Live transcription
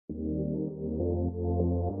Hi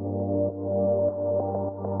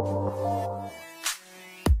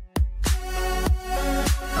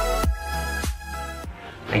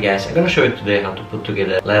guys, I'm gonna show you today how to put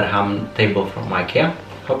together LERHAMN table from IKEA.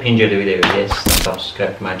 Hope you enjoyed the video. Yes,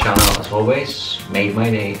 subscribe to my channel as always. Made my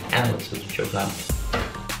day, and let's do the job now.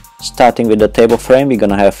 Starting with the table frame, we're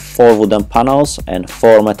gonna have 4 wooden panels and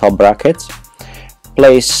 4 metal brackets.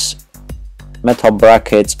 Place metal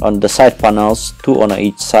brackets on the side panels, 2 on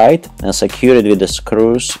each side, and secure it with the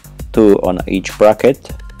screws, 2 on each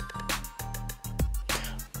bracket.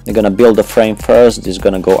 We're gonna build the frame first. This is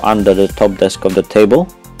gonna go under the top desk of the table.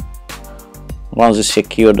 Once we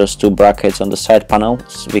secure those 2 brackets on the side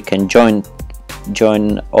panels, we can join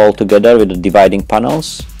all together with the dividing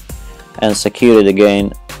panels and secure it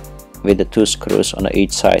again with the 2 screws on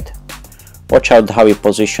each side. Watch out how you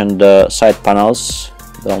position the side panels.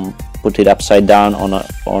 Don't put it upside down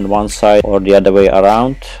on one side or the other way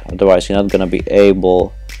around, otherwise you're not gonna be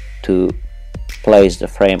able to place the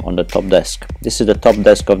frame on the top desk. This is the top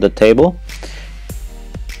desk of the table.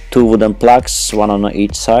 2 wooden plugs, 1 on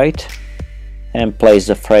each side, and place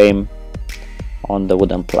the frame on the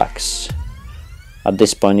wooden plugs. At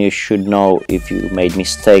this point you should know if you made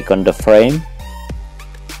mistake on the frame.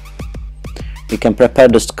 You can prepare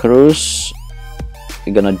the screws.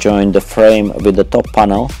 You're gonna join the frame with the top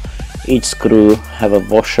panel. Each screw have a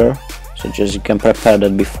washer, so just you can prepare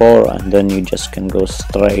that before, and then you just can go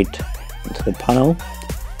straight into the panel.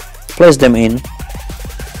 Place them in.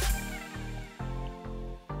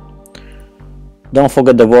 Don't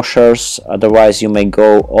forget the washers, otherwise you may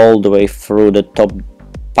go all the way through the top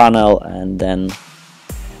panel and then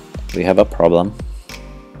we have a problem.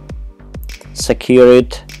 Secure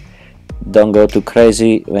it. Don't go too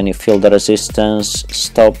crazy. When you feel the resistance,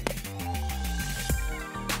 stop.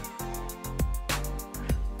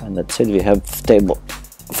 And that's it. We have table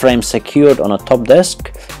frame secured on a top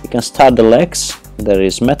desk. You can start the legs. There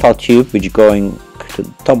is metal tube which going to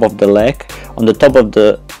the top of the leg. On the top of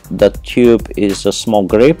the tube is a small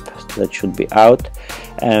grip that should be out,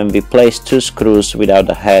 and we place 2 screws without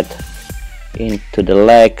the head into the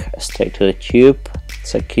leg, straight to the tube.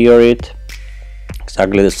 Secure it.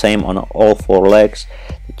 Exactly the same on all 4 legs.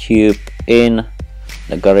 The tube in,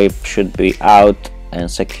 the grip should be out,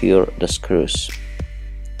 and secure the screws.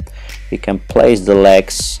 You can place the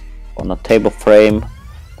legs on a table frame,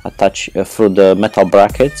 attach through the metal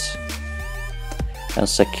brackets, and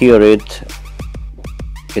secure it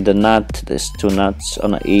with the nut. There's 2 nuts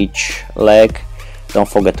on each leg. Don't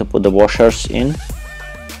forget to put the washers in.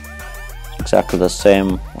 Exactly the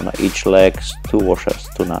same on each leg, 2 washers,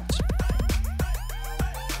 2 nuts.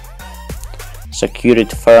 Secure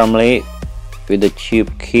it firmly with the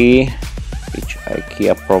tube key which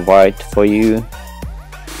IKEA provide for you.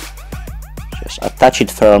 Just attach it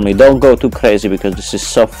firmly. Don't go too crazy because this is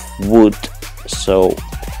soft wood, so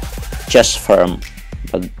just firm,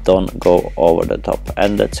 but don't go over the top.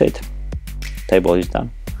 And that's it. Table is done.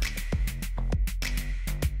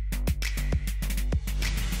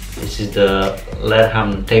 This is the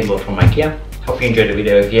LERHAMN table from IKEA. Hope you enjoyed the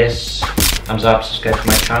video. If yes, thumbs up, subscribe to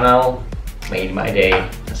my channel. Made my day.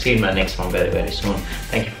 I'll see you in my next one very soon.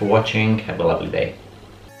 Thank you for watching. Have a lovely day.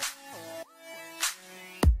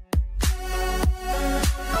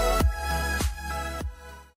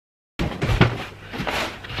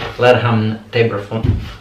 LERHAMN table from